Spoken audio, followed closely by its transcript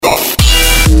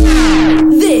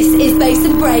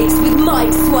Breaks with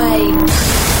Mike Swain.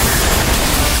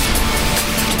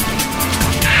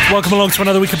 Welcome along to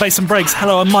another week of Bass and Breaks.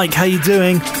 Hello, I'm Mike. How you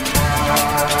doing?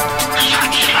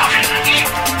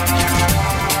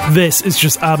 This is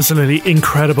just absolutely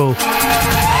incredible.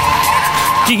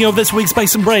 Kicking off this week's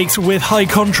Bass and Breaks with High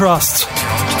Contrast.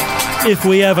 If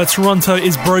We Ever, Toronto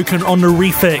is Broken on the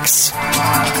Refix.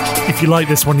 If you like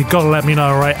this one, you've got to let me know,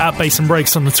 alright? At Bass and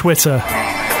Breaks on the Twitter.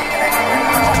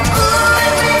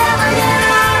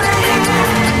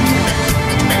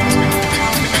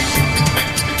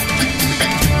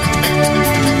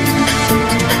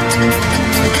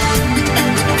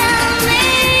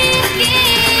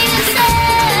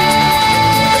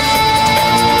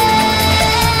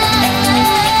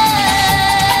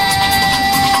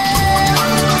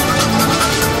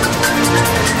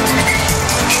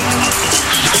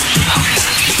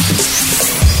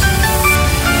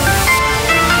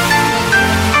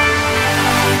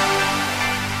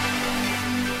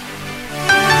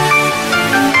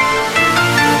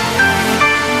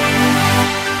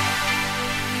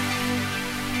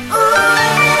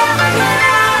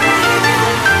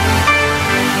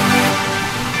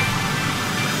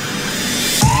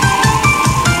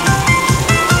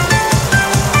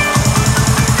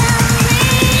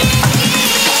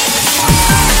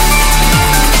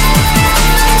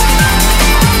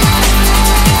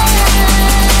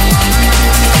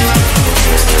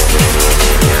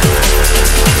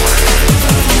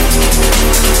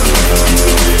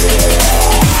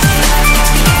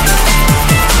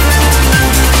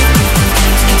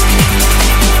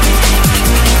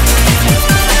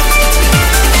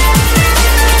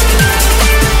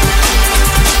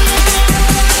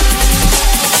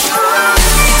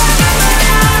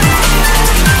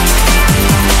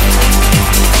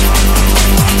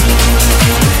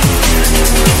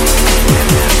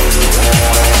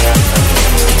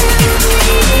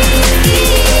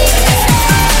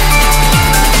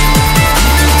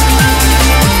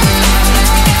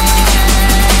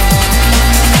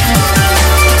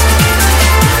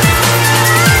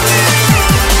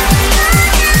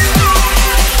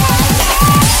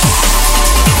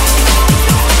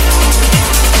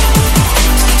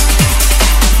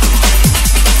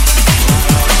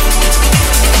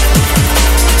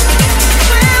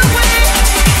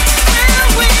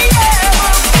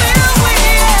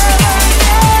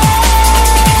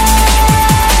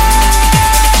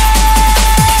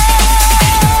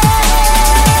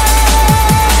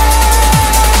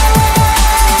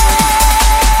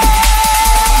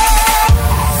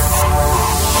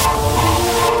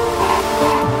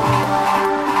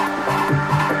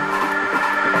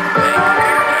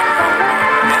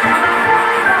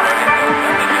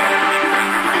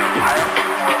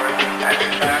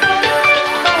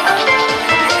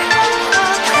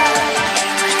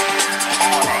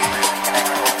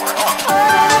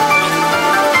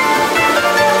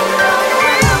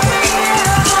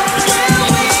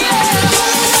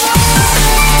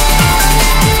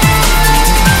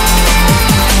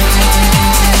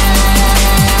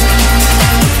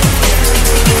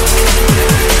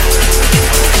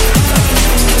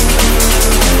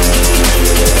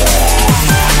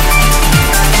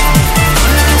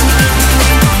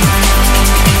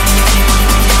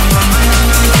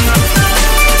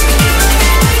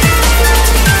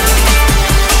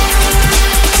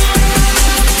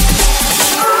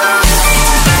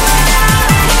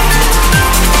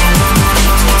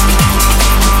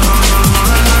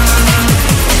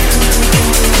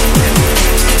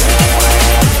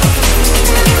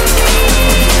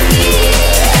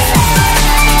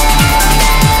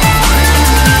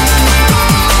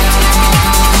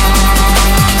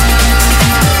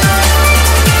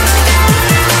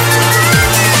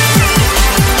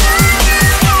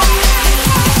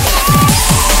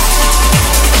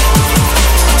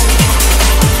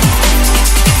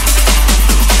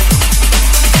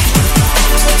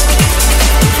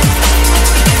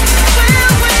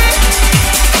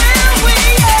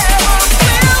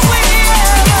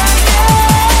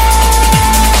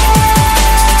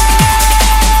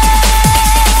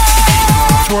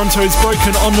 Toronto is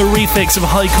Broken on the refix of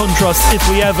High Contrast, If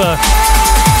We Ever.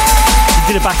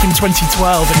 He did it back in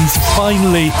 2012 and he's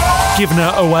finally given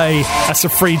it away as a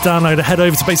free download. Head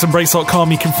over to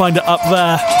bassandbreaks.com, you can find it up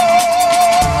there.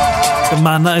 But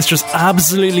man, that is just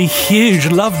absolutely huge.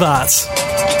 Love that.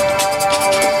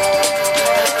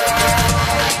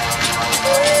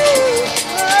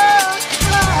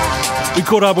 We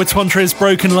caught up with Toronto is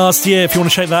Broken last year. If you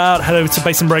want to check that out, head over to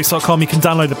bassandbreaks.com. You can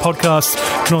download the podcast.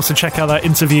 You can also check out that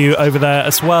interview over there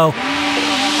as well.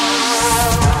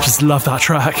 Just love that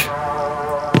track.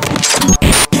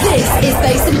 This is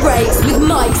Bass and Breaks with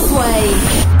Mike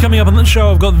Swain. Coming up on the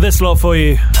show, I've got this lot for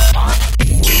you.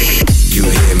 You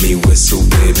hear me whistle,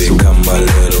 baby, come a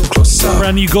little closer.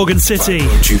 Brand new Gorgon City.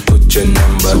 Would you put your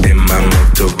number in my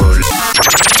Motorola?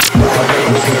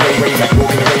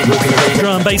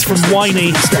 Drum and bass from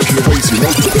Whiny.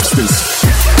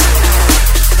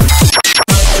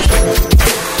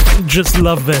 Just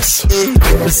love this.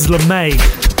 This is LeMay.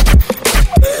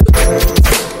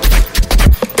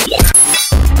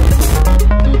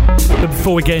 But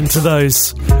before we get into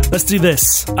those, let's do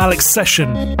this. Alex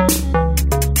Session.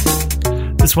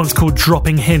 This one's called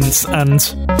Dropping Hints, and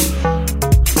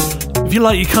if you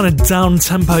like your kind of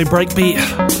down-tempo breakbeat,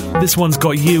 this one's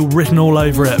got you written all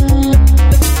over it.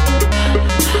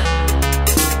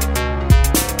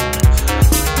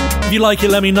 If you like it,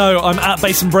 let me know. I'm at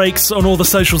Bass and Breaks on all the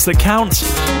socials that count,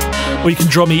 or you can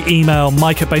drop me email,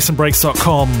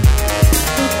 mike@bassandbreaks.com.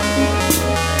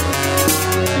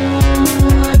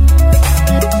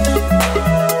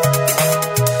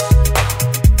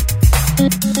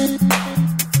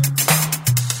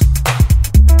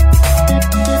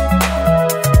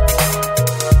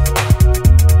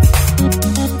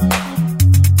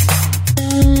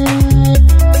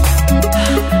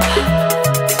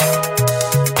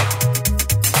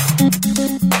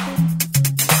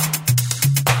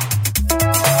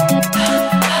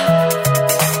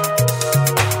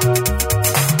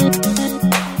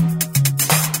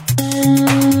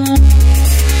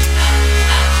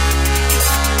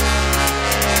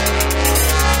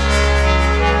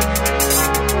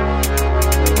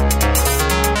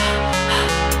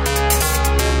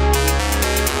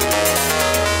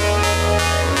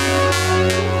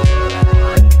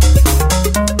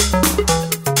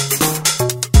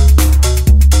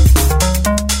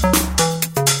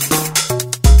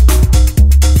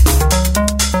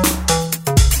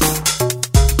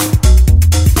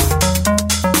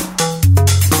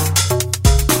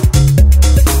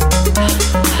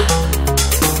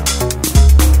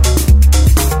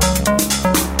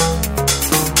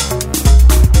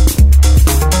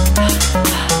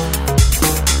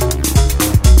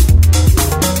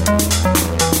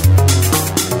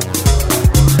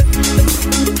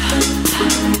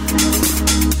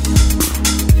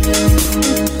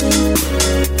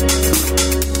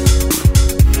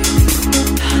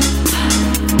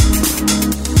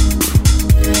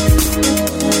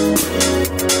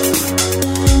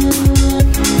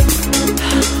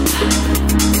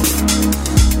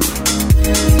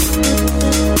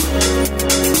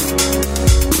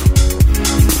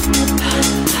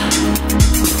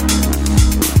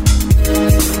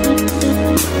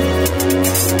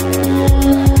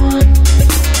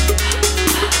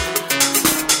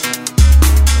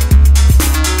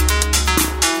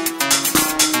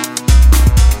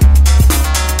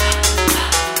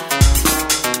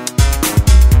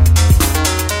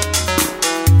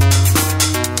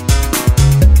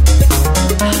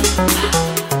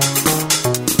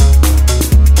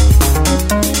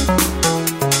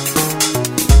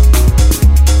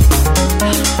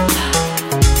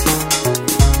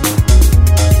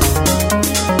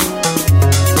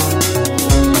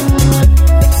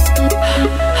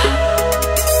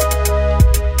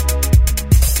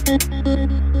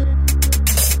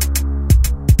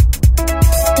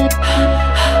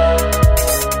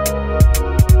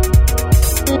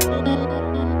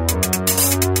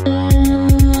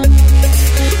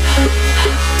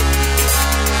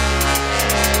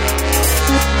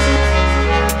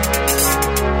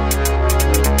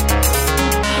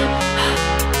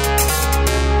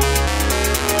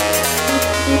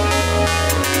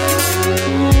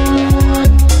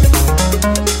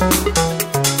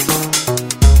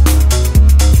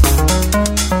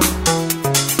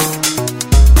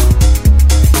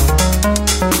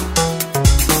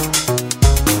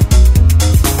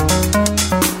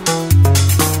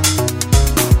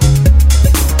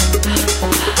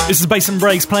 This is Bass and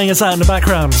Breaks playing us out in the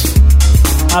background.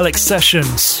 Alex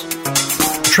Sessions.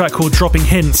 A track called Dropping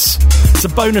Hints. It's a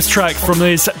bonus track from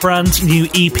his brand new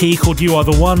EP called You Are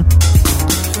The One.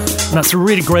 And that's a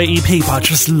really great EP, but I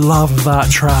just love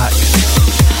that track.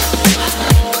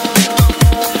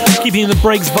 Keeping the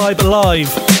Breaks vibe alive.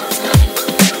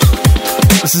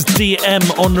 This is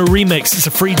DM on the remix. It's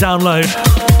a free download.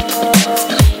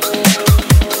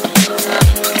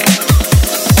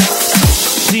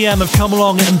 DM have come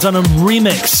along and done a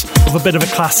remix of a bit of a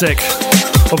classic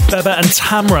of Beba and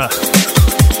Tamra.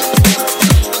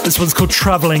 This one's called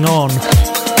Travelling On. If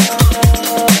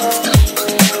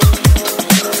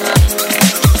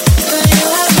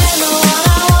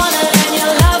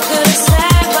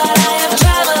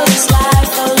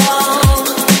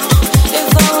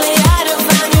only I'd have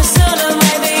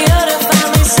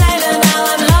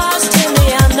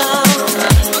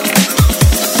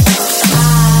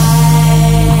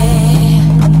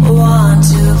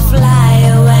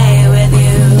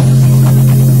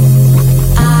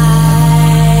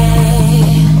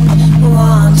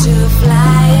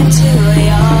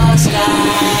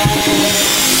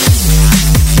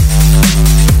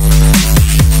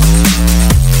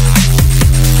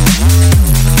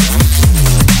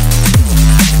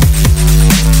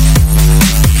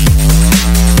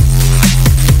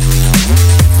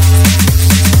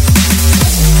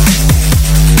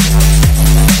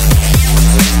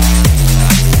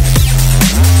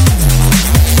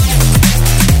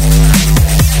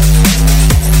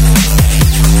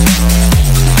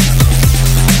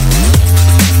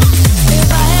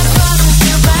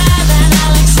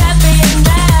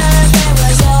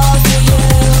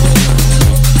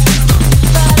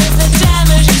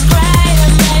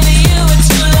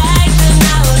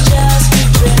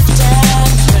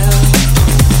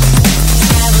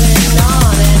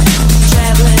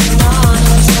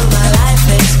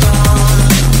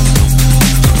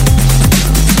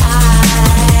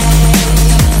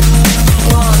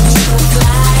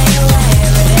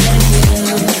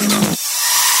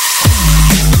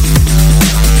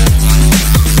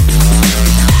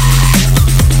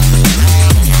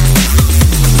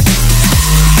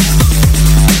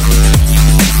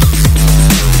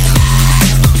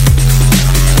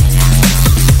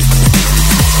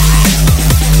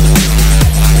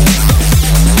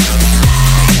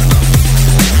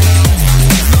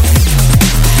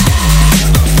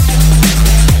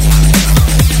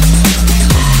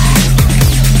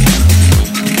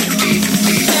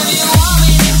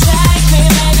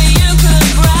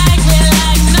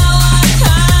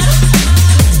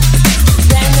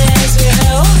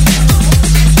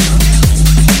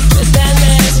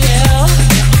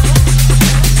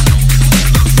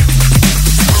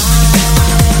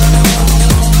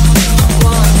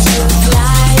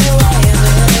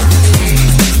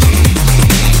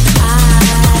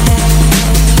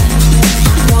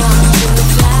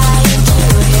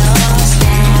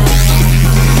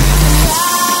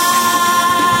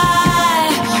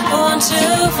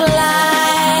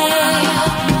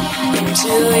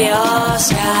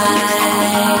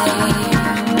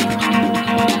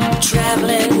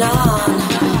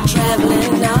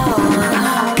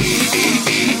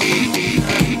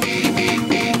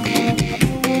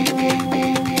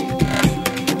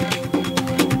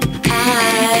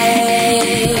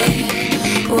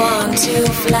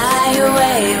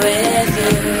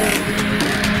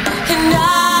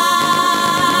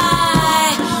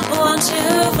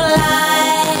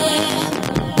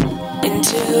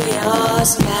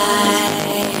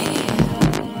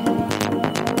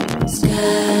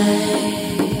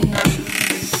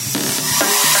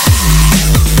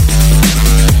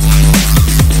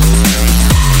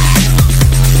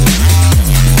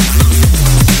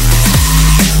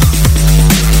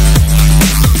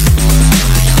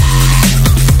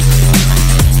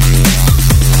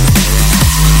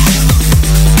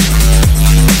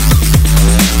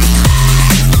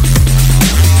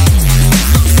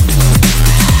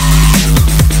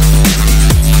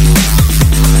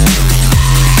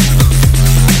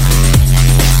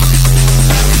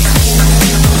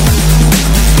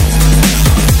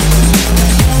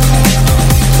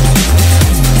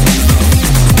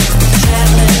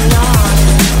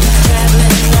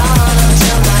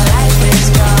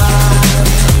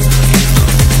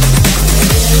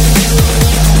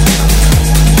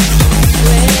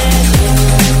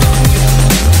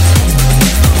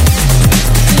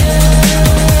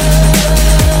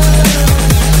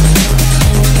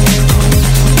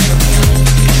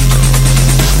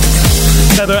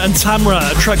And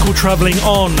Tamra, a track called Travelling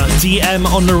On, DM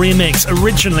on the remix.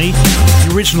 Originally,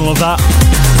 the original of that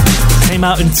came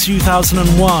out in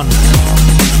 2001.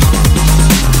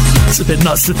 It's a bit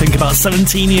nuts to think about,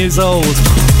 17 years old.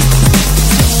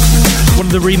 One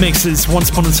of the remixes, once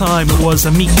upon a time, was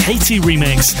a Meet Katie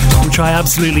remix, which I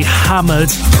absolutely hammered.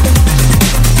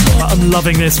 But I'm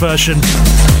loving this version.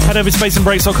 Head over to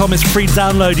spaceandbreaks.com, it's a free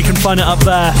download, you can find it up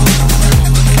there.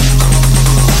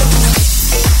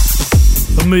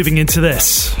 But moving into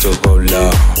this.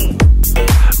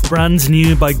 Brand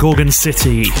new by Gorgon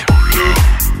City. It's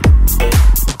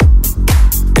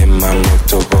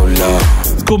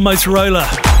called Motorola.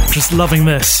 Just loving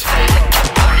this.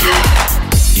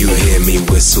 You hear me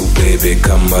whistle, baby,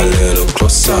 come a little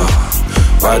closer.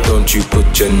 Why don't you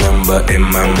put your number in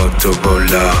my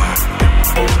Motorola?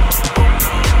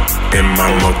 In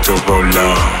my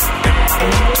Motorola.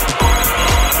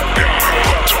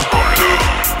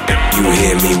 You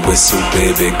hear me whistle,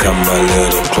 baby, come a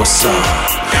little closer.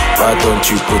 Why don't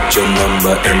you put your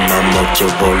number in my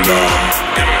Motorola?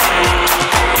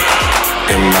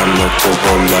 In my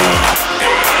Motorola.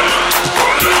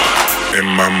 In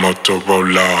my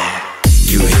Motorola.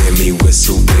 You hear me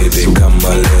whistle, baby, come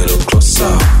a little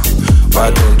closer. Why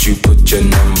don't you put your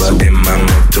number in my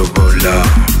Motorola?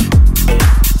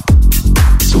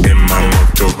 In my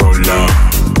Motorola.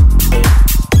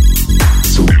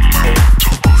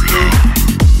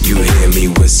 You hear me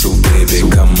whistle, baby,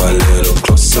 come a little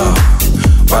closer.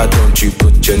 Why don't you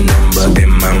put your number in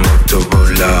my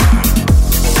Motorola?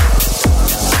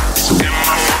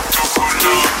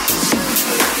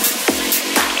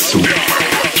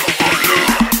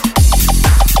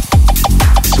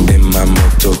 In my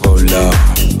Motorola.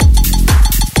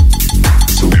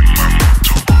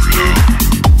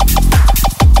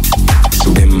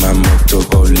 In my Motorola. In my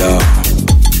Motorola.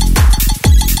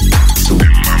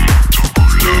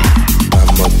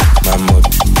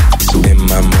 In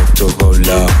my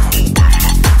Motorola.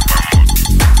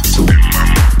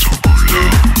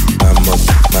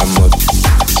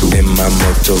 In my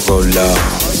Motorola.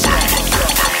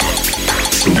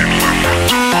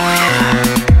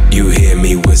 You hear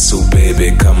me whistle,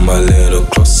 baby, come a little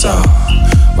closer.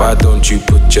 Why don't you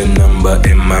put your number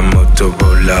in my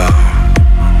Motorola?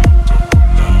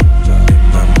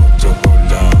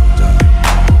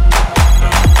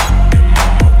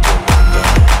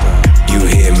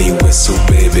 Whistle,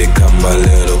 baby, come a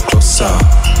little closer.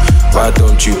 Why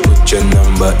don't you put your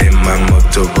number in my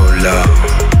Motorola?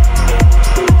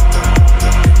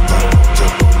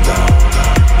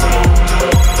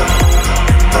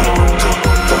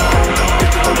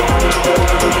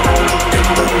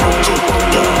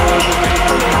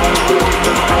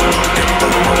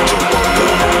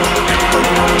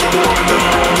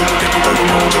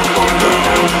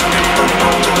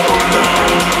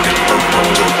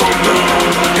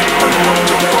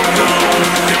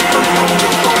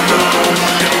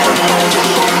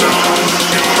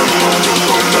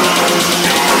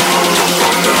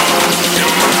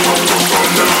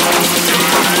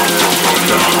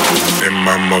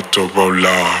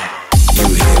 Motorola. You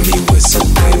hear me whistle,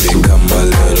 baby, come a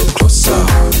little closer.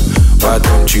 Why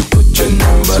don't you put your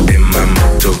number in my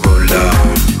Motorola?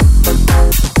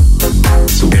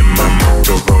 In my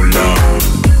Motorola.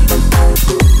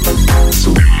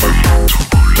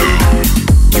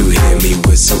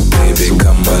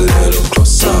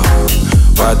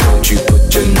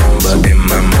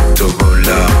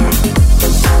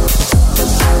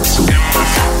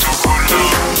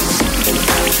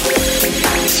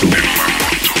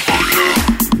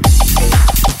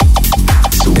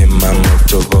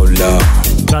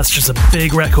 That's just a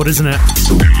big record, isn't it?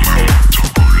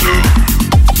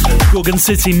 Gorgon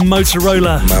City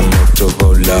Motorola. My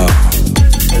Motorola.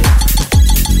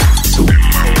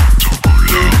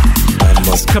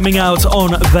 It's coming out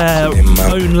on their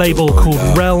own label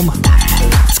called Realm.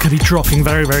 It's going to be dropping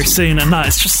very, very soon, and that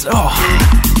is just,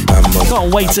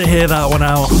 can't wait to hear that one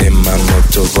out. In my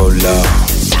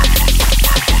Motorola.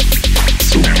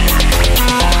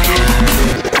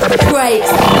 Breaks,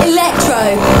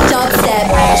 electro,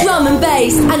 dubstep, drum and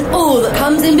bass, and all that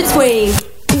comes in between.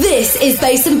 This is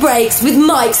Bass and Breaks with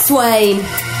Mike Swain.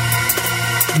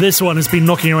 This one has been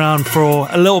knocking around for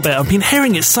a little bit. I've been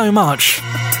hearing it so much.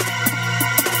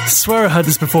 I swear I heard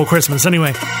this before Christmas.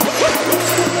 Anyway.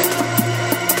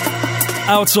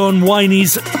 Out on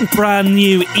Winey's brand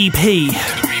new EP.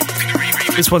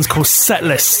 This one's called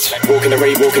Setlist. Walk in the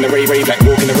rave, walk in the rave, rave, like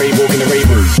walk in the rave, walk in the rave,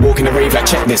 walk in the rave, like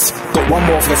check this. Got one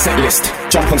more for the set list.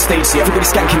 Jump on stage, see everybody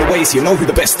skanking away, so you know who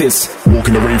the best is.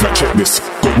 Walk in the rave, like check this.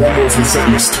 Got one more for the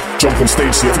set list. Jump on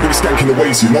stage, see everybody skanking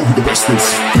away, so you know who the best is.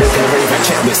 Walk in the rave, like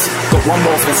check this. Got one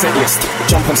more for the set list.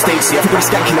 Jump on stage, see everybody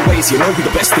skanking away, so you know who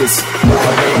the best is. Walk in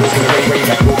the rave, walk in the rave, rave,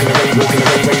 like walk in the rave, walk in the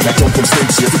rave, rave, like jump on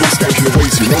stage, see everybody skanking away,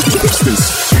 so you know who the best is.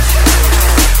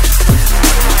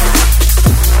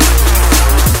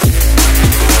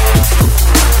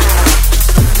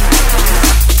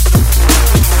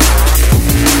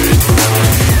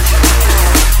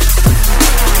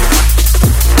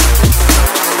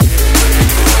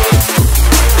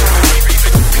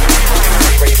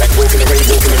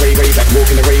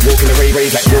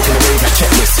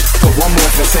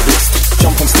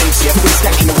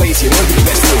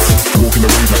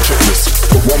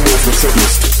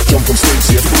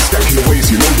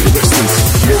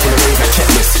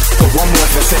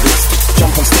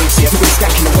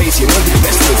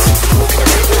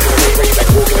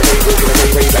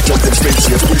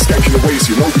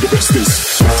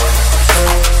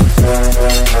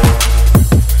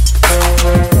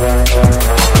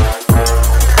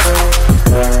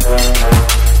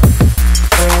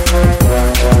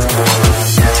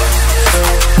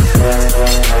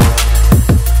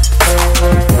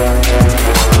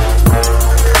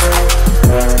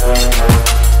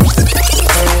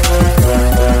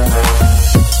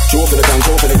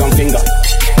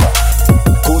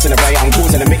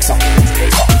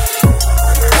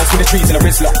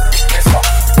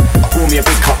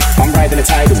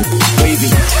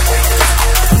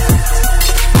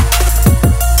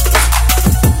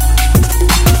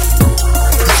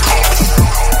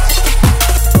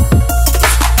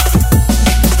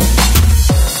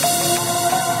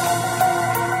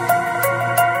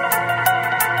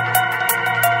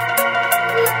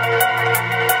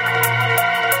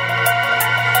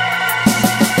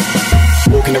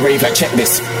 Check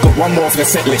this. Got one more for the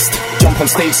set list. Jump on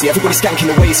stage, see everybody skanking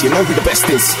away, so you know who the best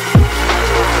is.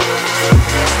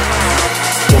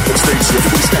 Jump on stage, see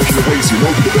everybody skanking away, so you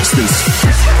know who the best is.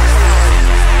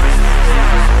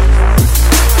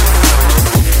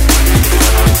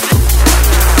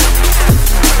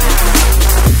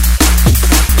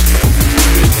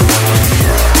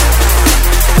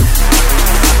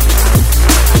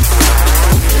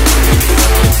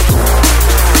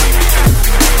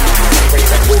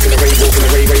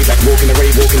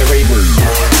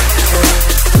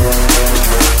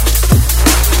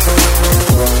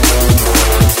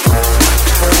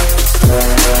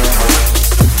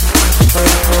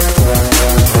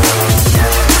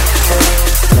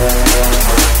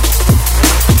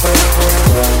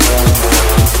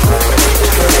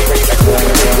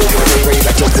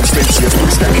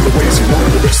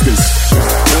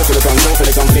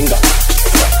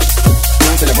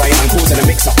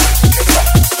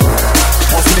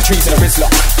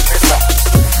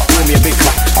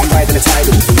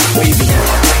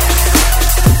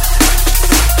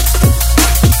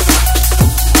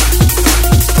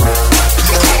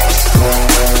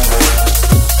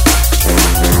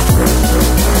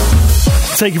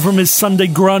 Taken from his Sunday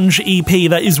Grunge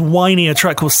EP, that is Winey, a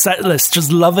track called Setlist.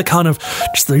 Just love the kind of,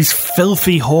 just those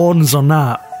filthy horns on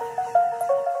that.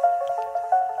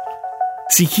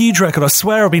 It's a huge record. I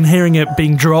swear I've been hearing it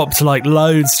being dropped like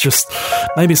loads. Just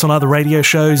maybe it's on other radio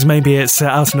shows, maybe it's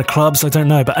out in the clubs, I don't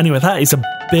know. But anyway, that is a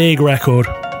big record.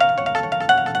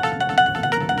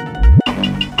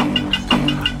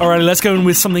 Alright, let's go in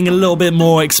with something a little bit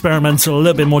more experimental, a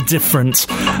little bit more different.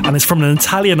 And it's from an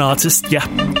Italian artist. Yeah,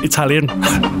 Italian.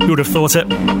 Who would have thought it?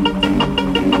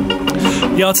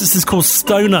 The artist is called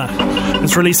Stoner.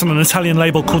 It's released on an Italian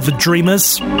label called The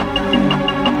Dreamers.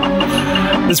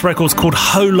 This record's called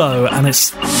Holo, and it's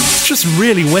just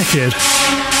really wicked.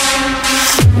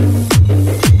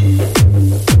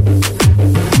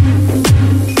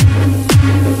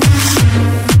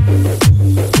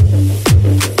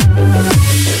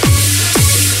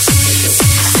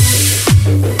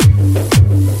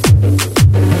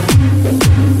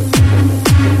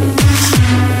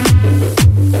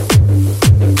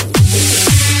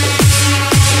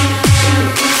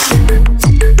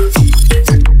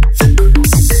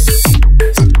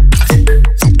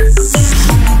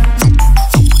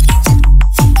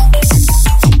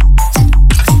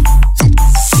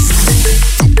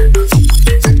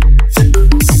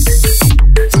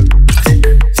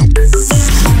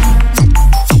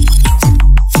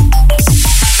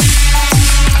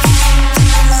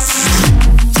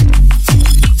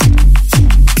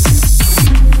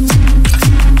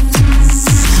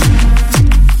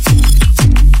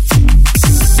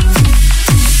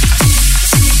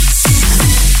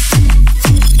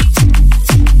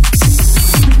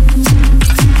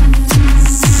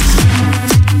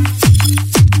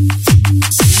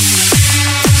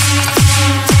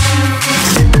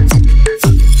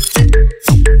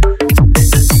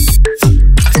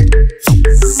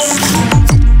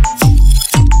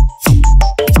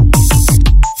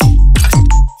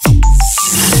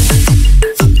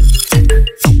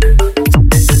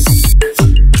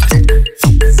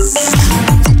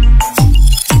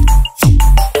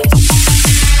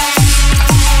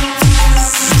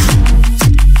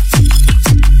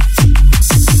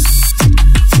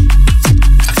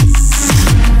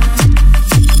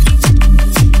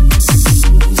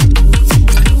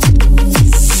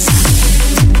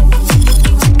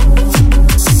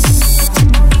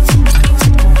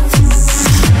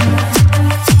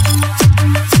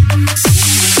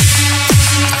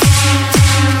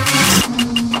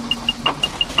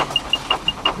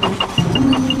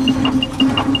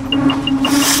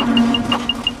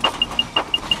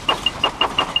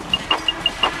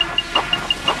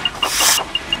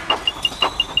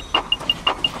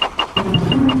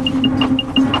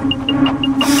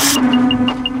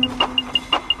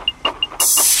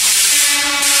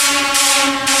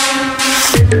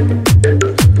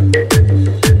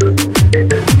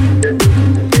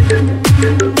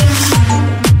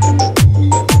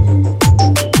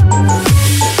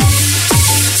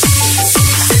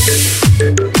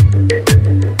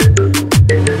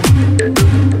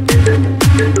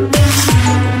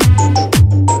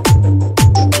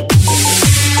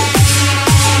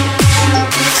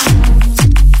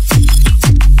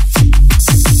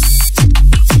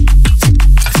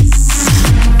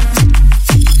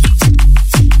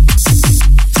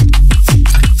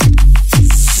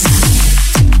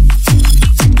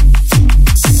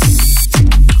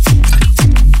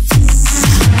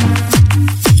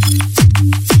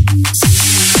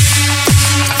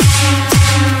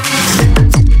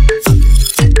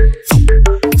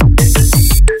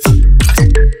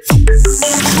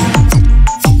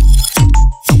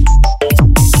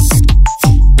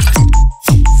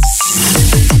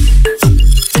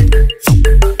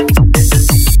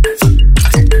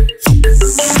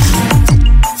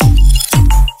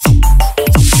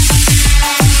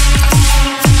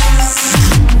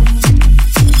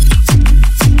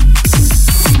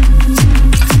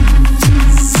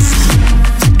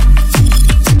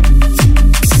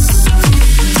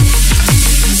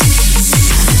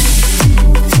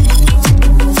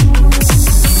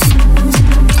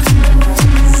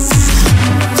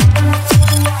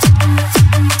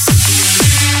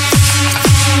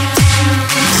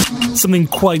 something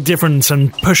quite different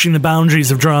and pushing the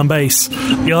boundaries of drum and bass.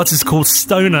 The artist is called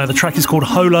Stoner, the track is called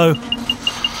Holo.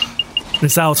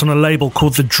 It's out on a label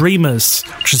called The Dreamers,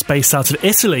 which is based out of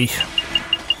Italy.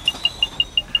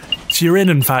 Turin,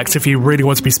 in fact, if you really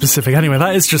want to be specific. Anyway,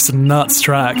 that is just a nuts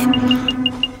track.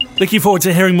 Looking forward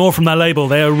to hearing more from that label.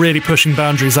 They are really pushing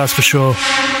boundaries, that's for sure.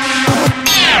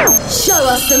 Show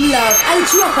us some love and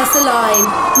drop us a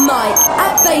line.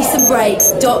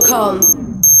 Mike@bassandbreaks.com.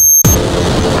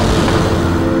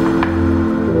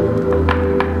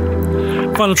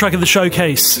 Final track of the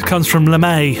showcase comes from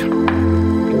LeMay.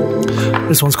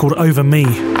 This one's called Over Me.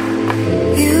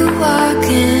 You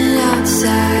walking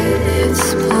outside,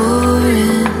 it's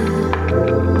pouring.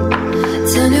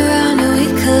 Turn around and we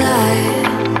collide.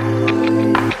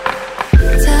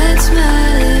 Touch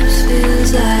my lips,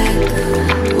 feels like a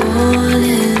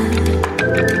warning.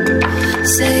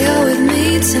 Say you're with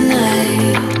me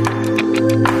tonight.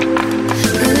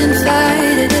 Couldn't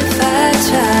fight it if I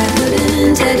tried.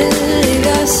 Wouldn't dare to leave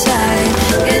your side.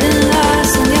 Getting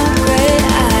lost in your gray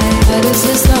eye. But it's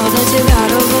just all that you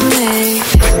got over me.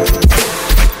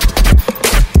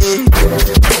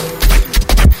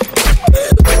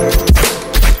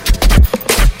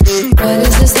 What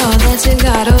is this all that you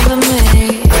got over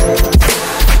me?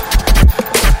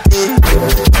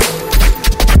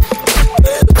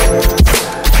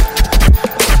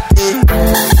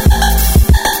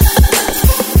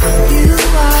 You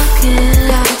walking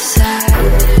outside,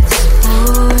 it's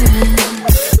pouring.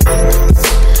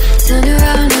 Turn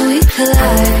around and we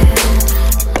collide.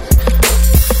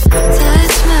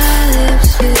 Touch my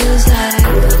lips, feels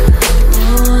like a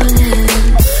warning.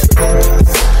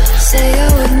 Say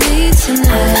you're with me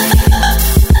tonight.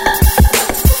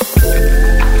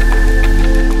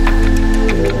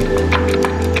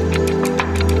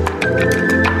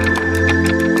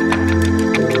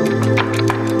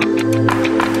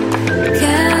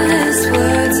 Careless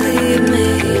words leave me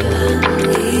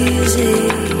uneasy.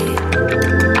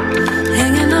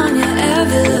 Hanging on your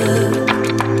every look.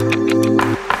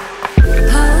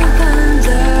 Hope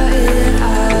under it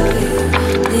all you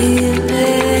need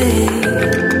me.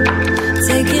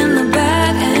 Taking the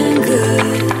bad and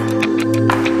good.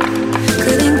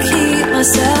 Couldn't keep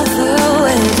myself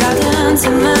away. Drop down to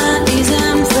my knees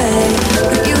and pray.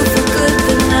 With you for good,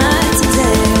 but not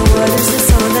today. What is this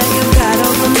all that you got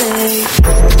over me?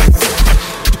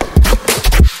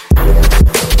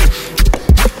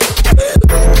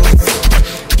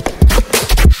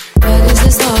 What is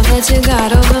this all that you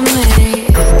got over me?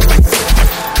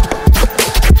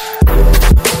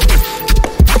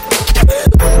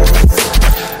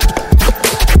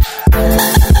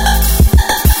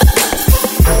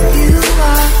 You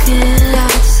walking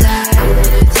outside,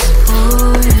 it's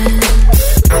pouring.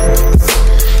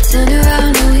 Turn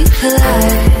around and we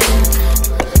collide.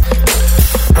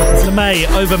 LeMay,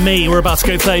 Over Me. We're about to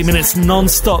go 30 minutes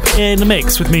non-stop in the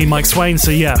mix with me, Mike Swain.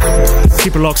 So yeah,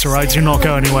 keep your locks alright, do not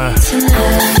go anywhere.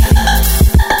 Tonight.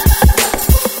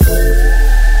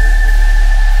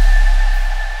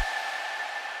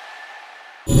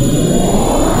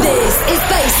 This is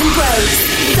Bass and Breaks.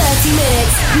 30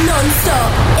 minutes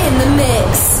non-stop in the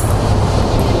mix.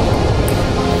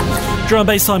 Drum and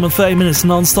bass time on 30 minutes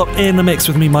non-stop in the mix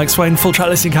with me, Mike Swain. Full track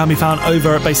listing can be found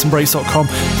over at bassandbreaks.com.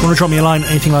 If you want to drop me a line,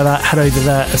 anything like that, head over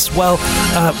there as well.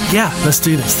 Yeah, let's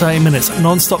do this. 30 minutes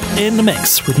non-stop in the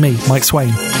mix with me, Mike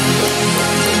Swain.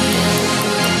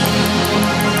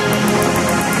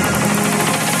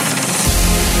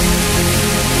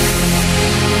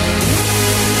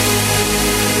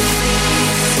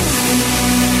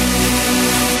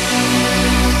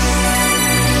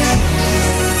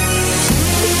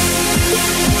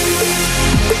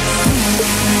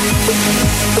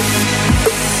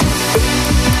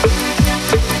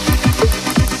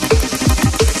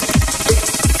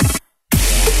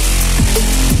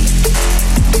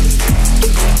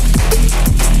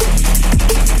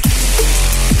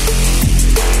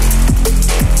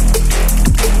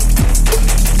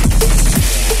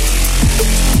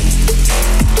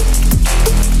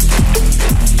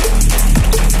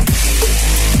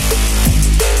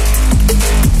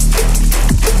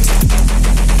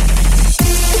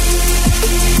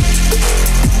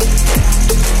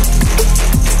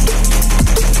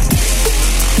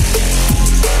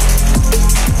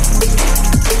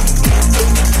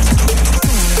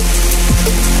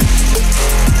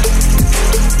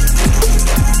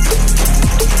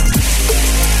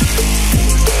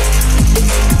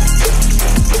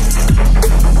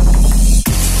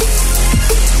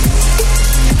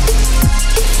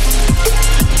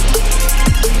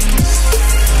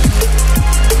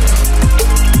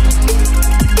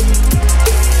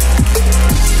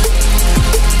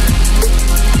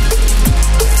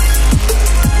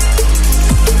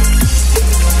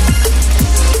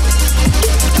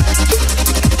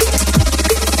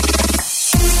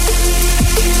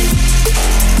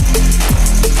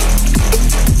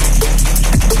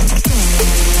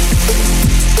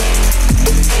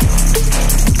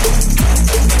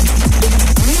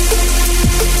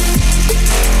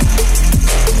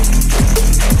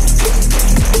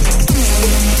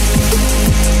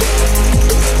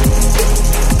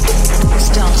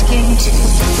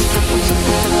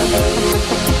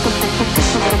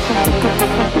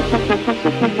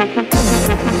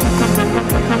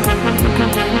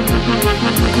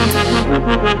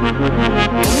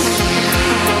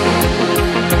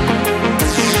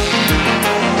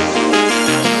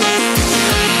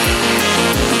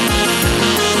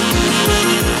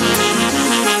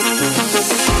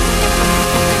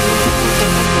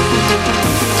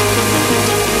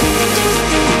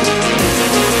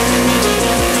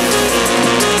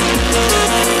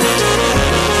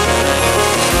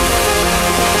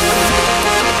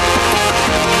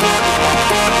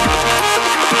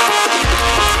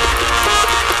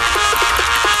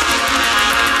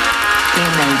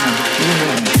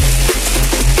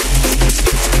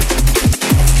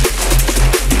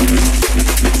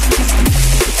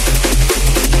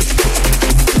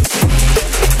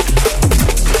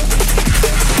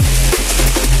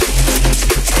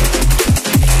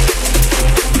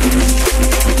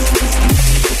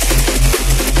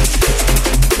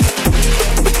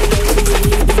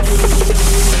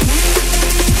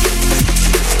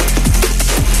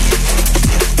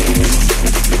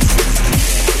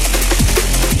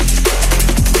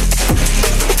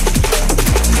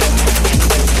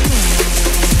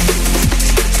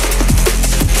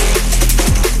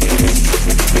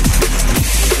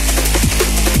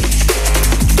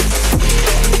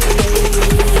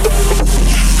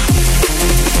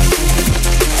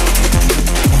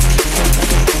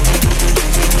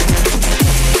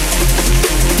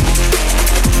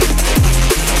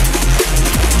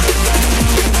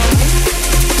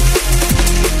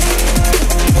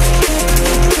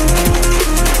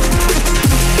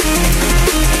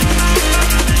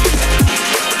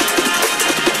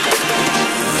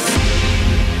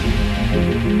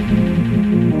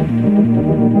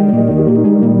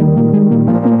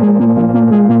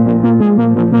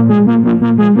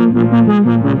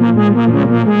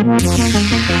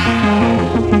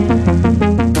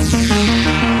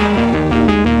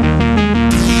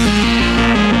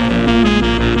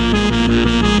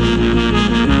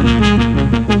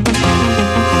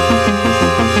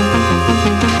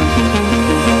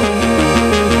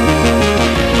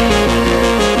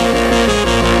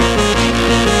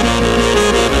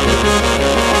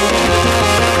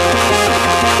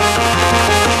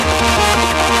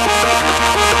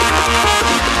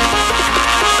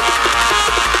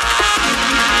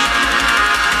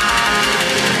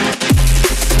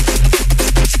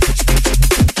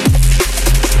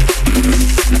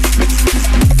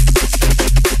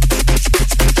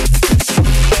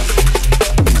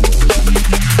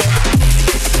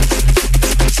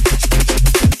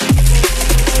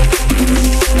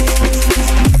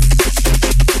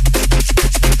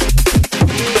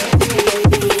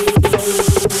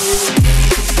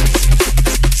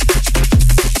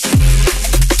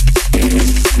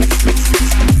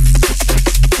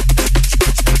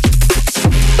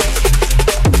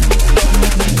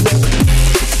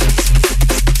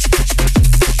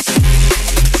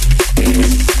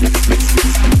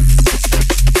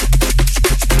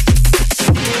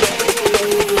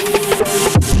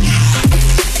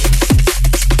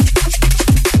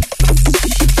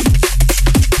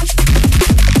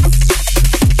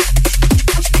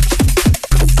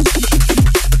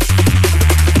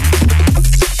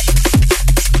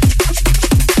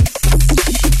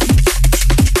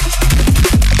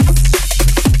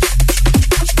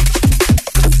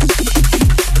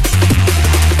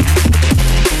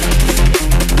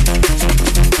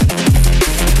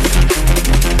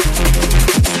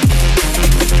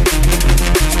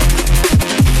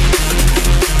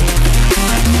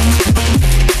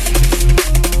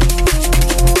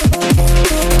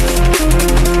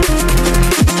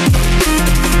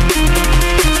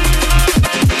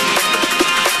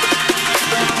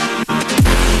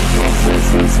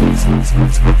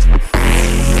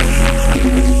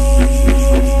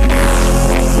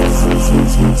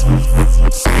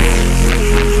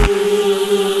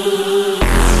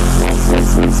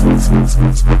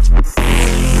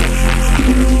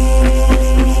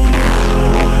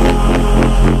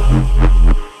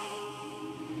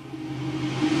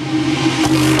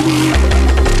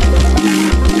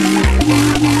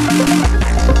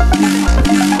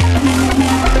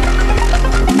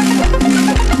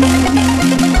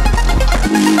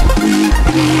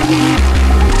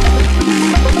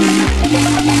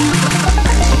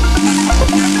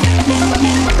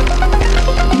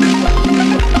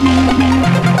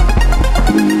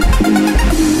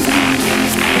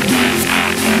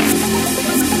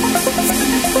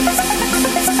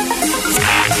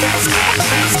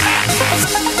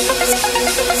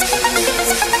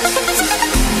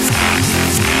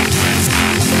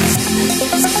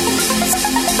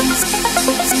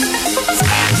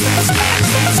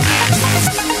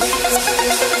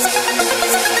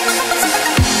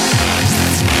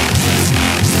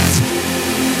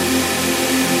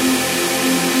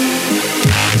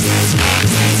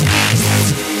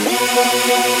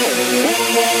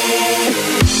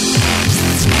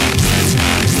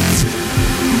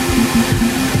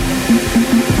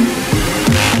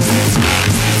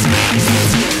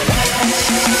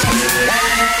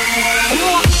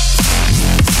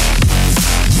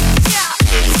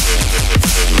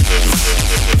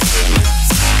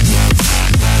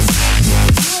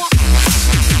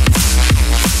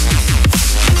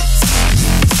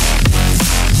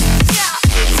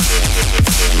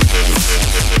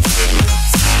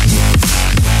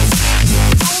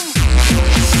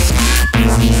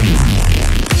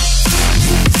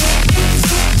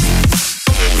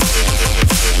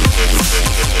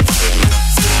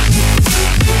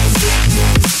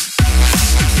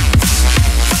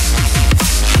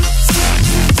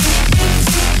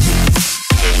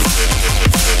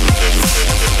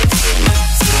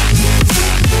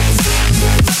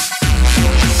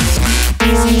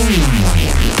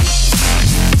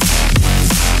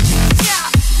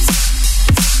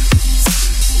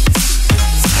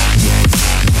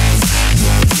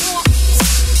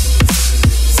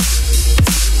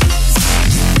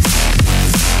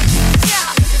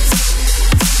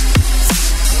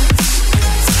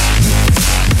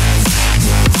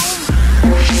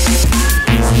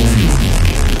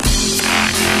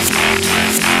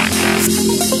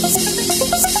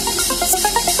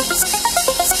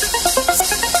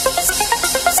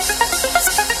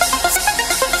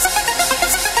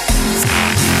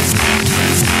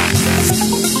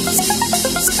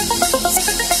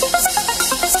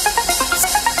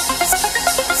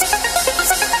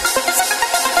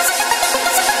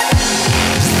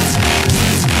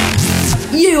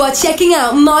 You are checking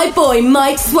out my boy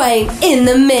Mike Swain in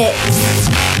the mix.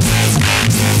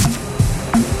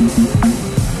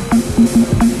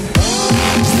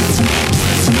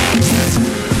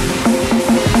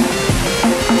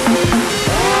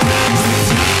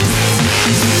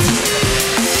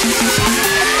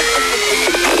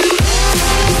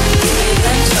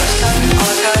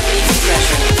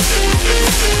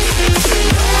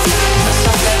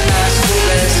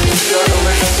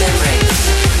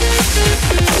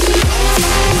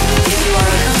 If you are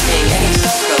accompanying any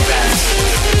sub-programs,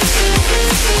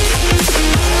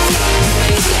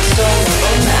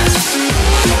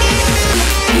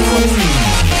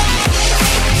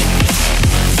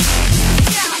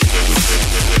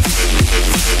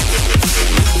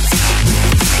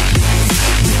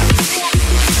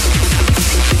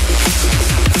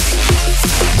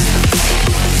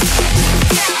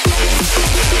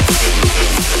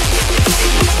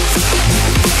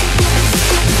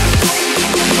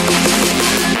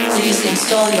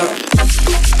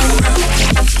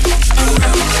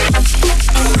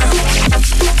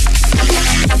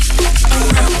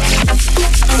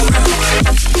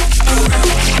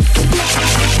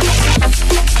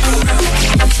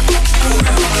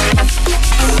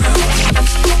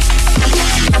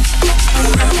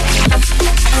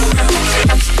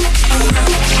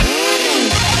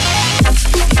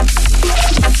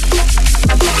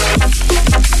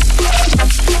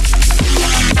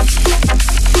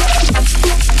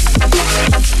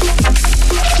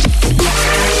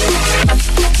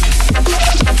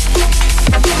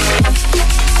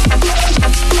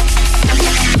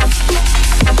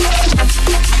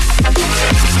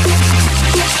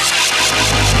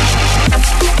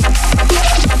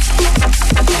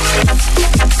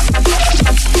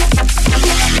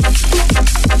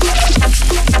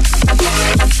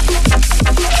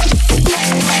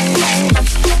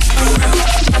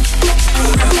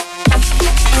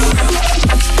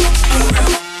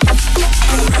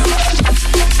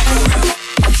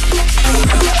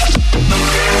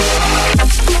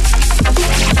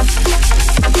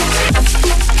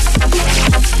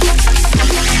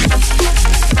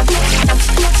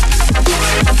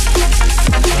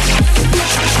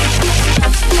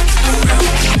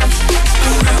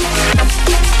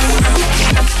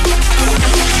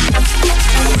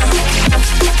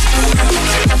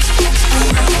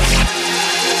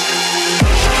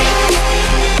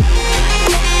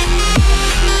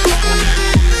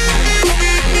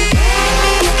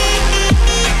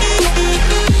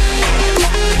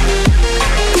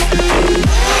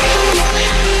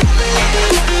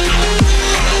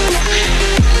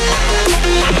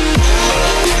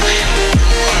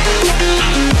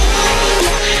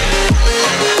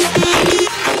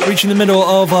 reaching the middle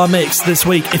of our mix this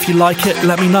week. If you like it,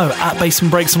 let me know at Bass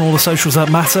and Breaks on all the socials that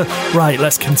matter. Right,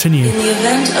 let's continue. In the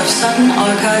event of sudden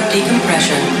archive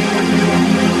decompression,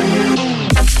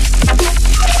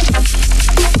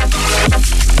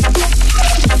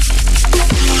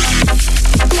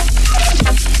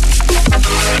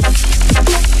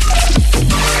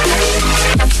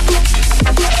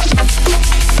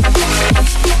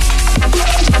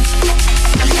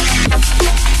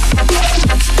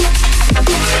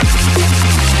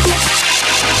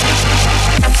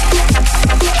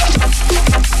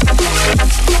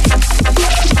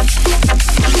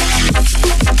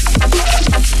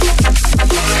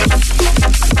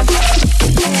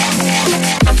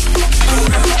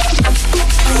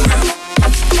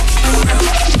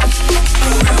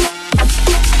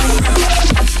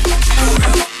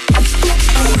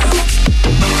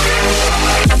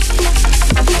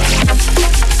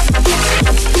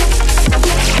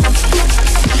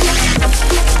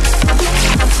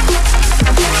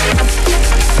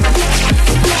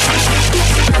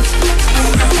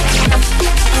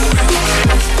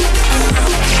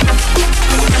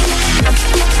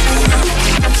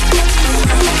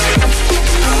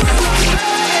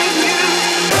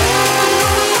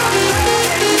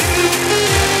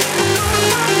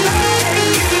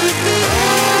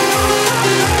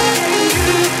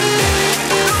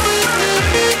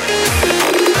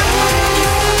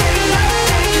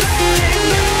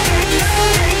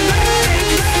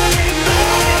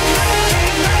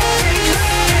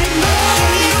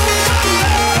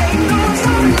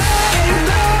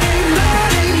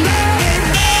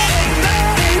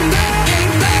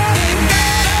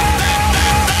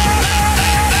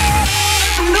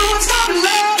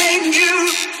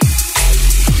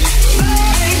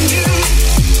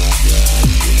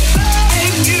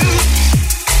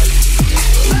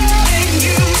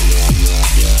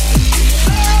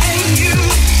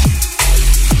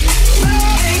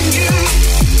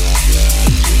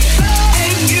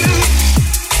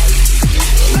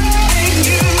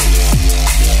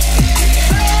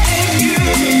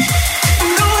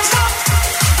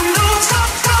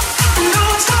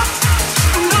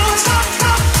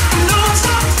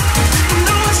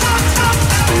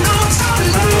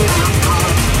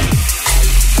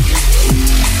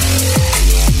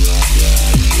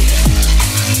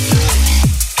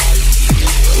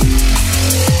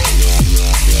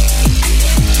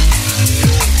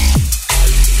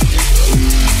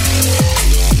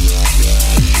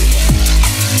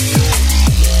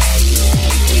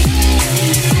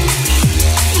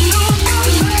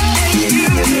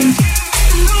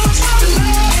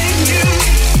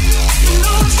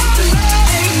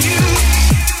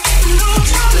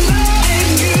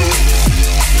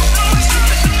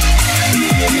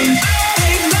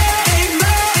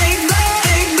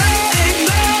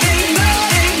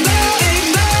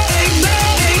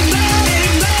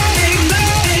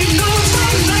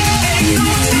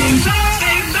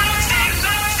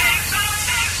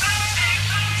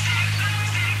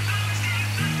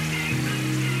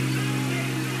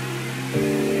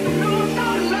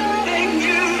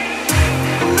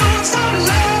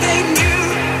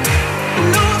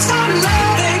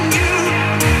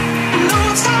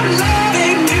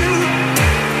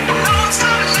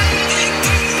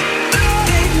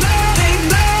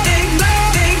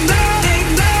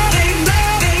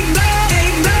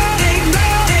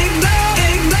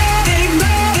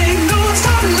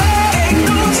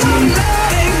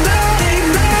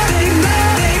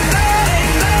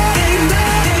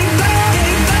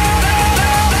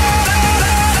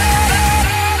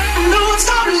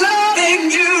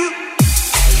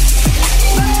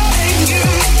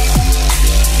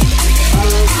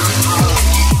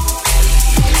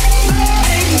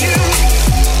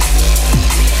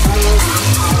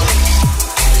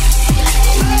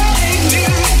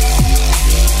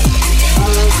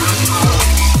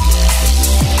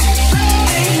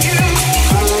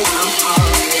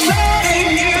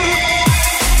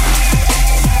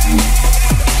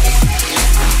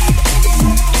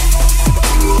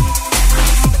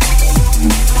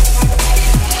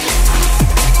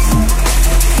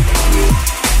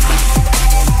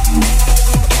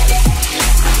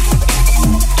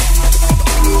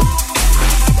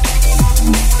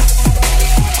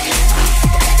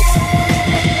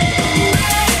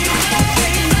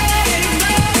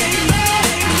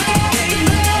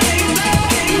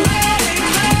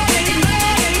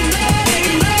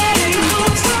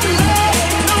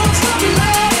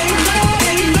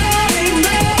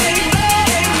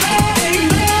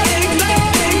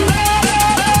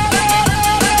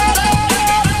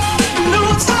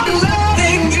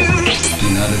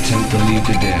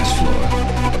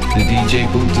 DJ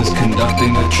Booth is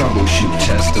conducting a troubleshoot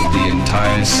test of the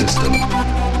entire system.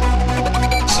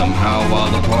 Somehow, while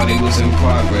the party was in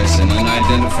progress, an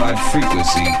unidentified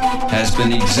frequency has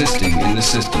been existing in the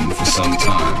system for some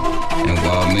time. And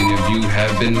while many of you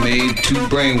have been made too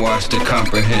brainwashed to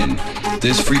comprehend,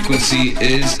 this frequency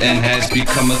is and has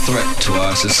become a threat to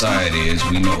our society as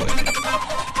we know it.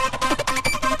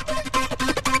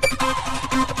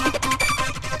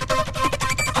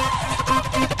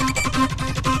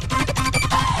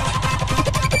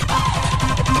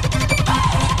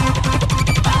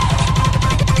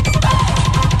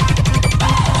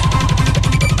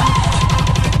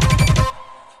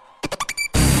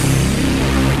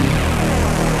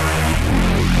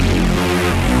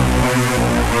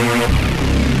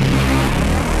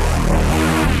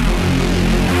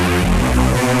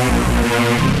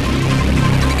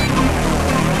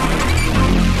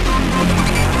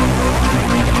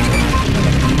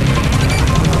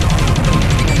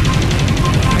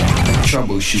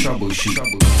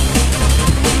 Troubleshoot.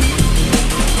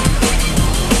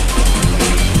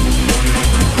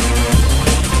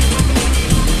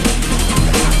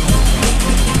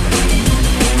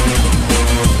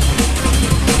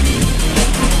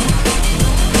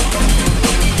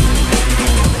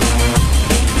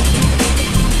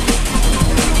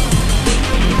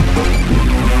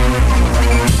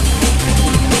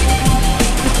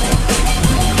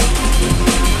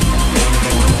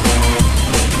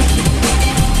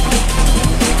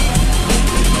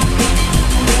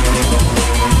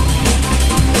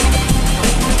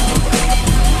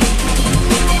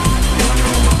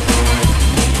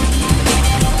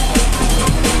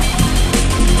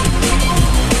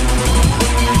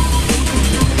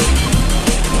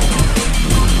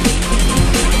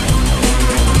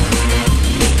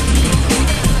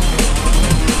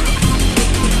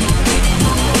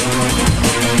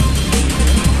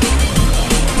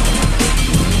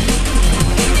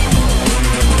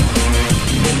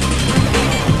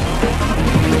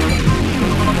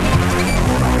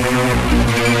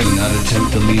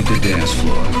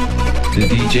 The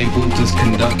DJ Booth is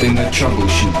conducting a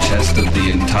troubleshoot test of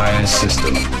the entire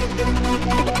system.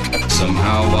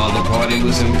 Somehow, while the party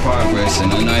was in progress,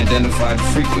 an unidentified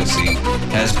frequency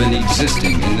has been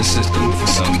existing in the system for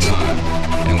some time.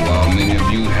 And while many of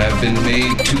you have been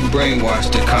made too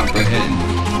brainwashed to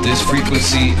comprehend, this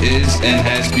frequency is and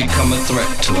has become a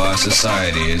threat to our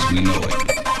society as we know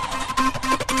it.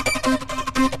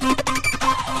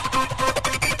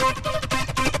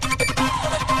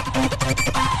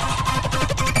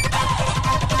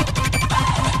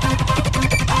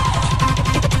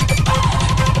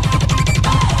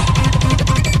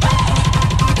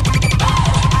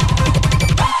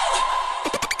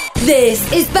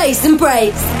 This is Bass and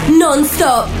Breaks,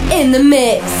 non-stop in the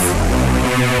mix.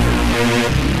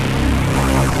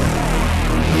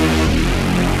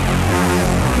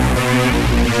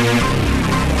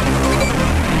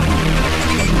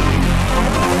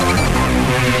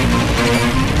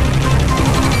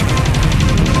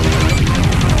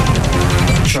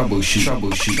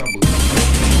 Troubleshoot.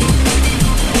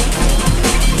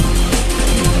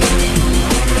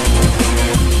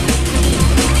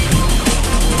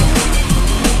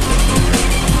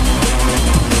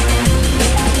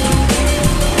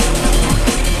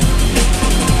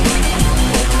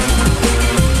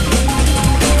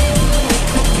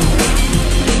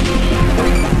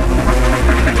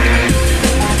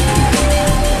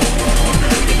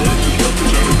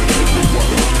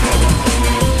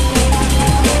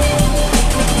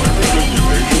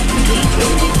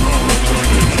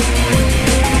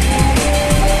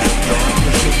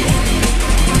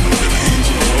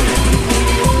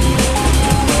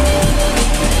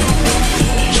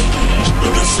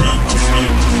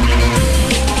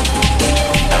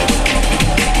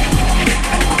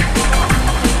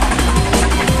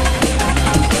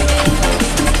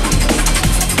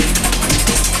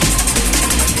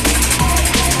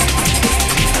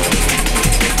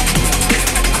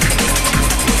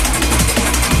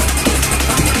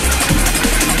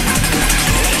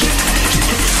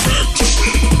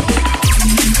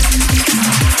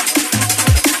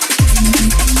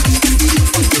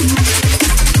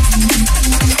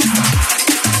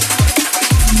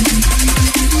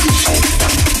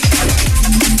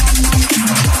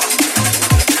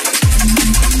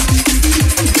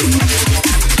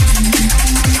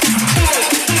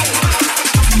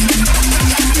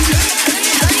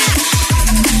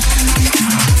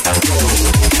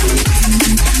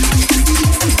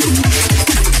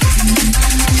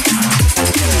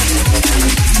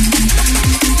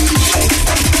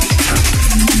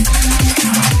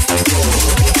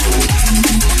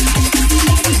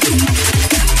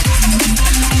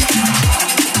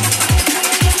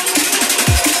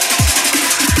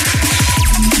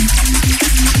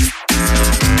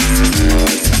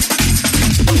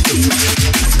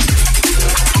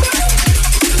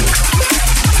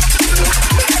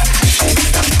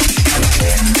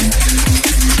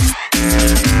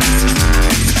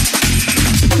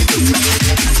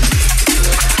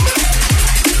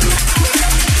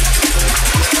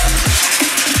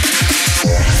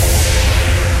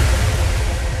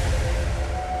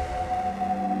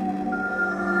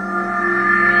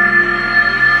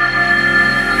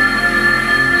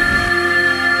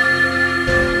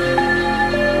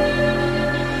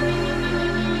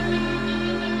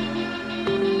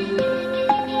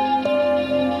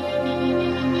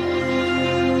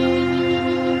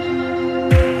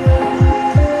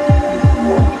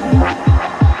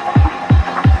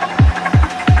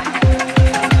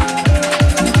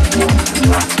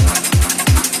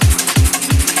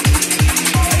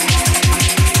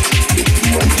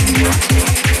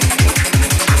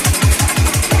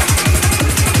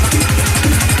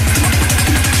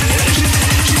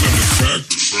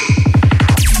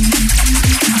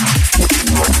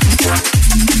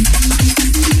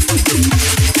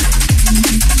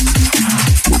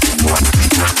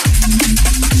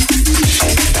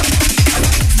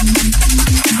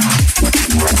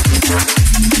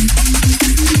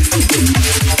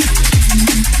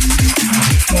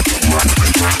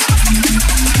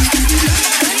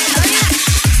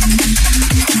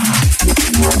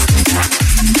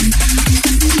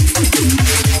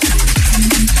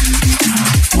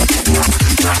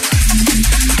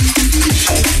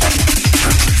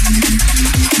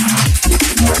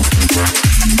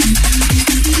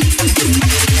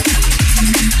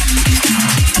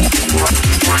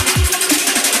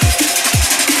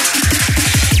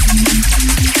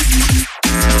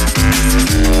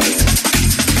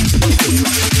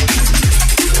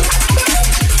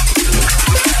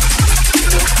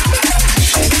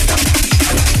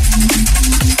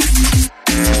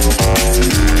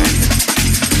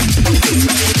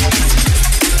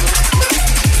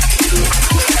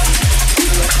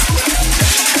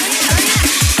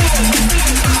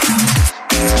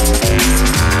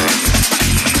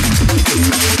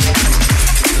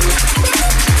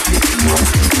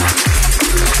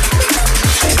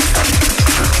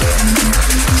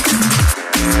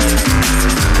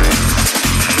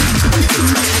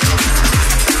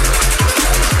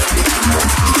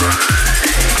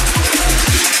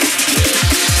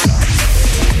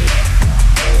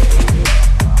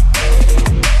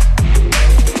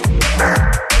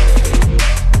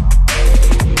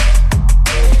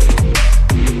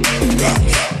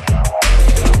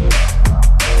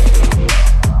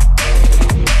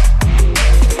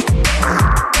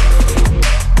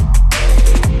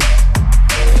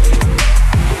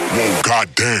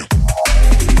 Damn.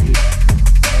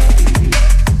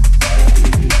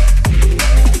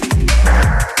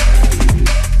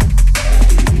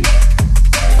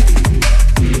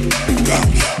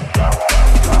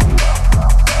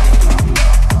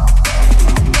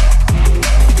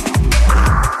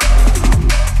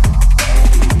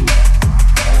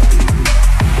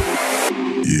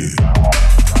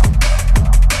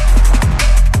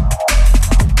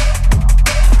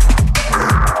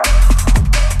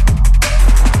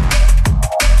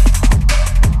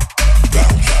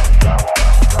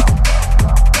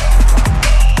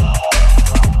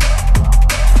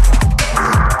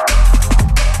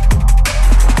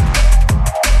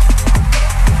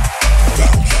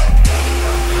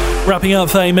 Wrapping up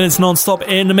 30 minutes non-stop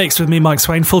in the mix with me, Mike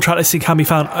Swain. Full track listing can be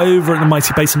found over at the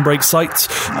Mighty Bass and Break site.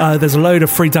 There's a load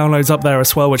of free downloads up there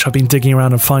as well, which I've been digging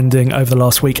around and finding over the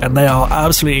last week, and they are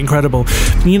absolutely incredible.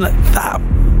 You know,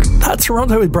 that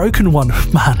Toronto with Broken one,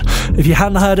 man. If you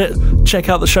hadn't heard it, check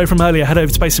out the show from earlier. Head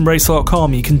over to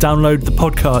bassandbreaks.com. You can download the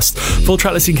podcast. Full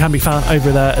track listing can be found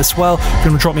over there as well. If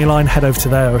you want to drop me a line, head over to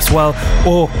there as well,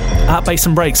 or at Bass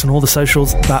and Breaks on all the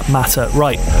socials that matter.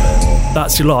 Right.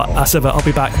 That's your lot. As ever, I'll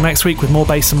be back next week with more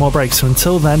bass and more breaks. So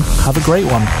until then, have a great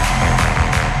one.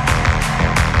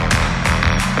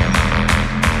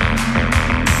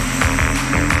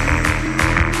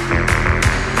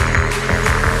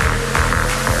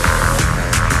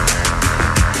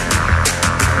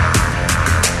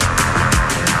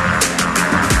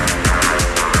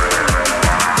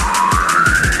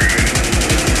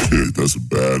 Yeah, that's a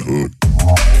bad hook.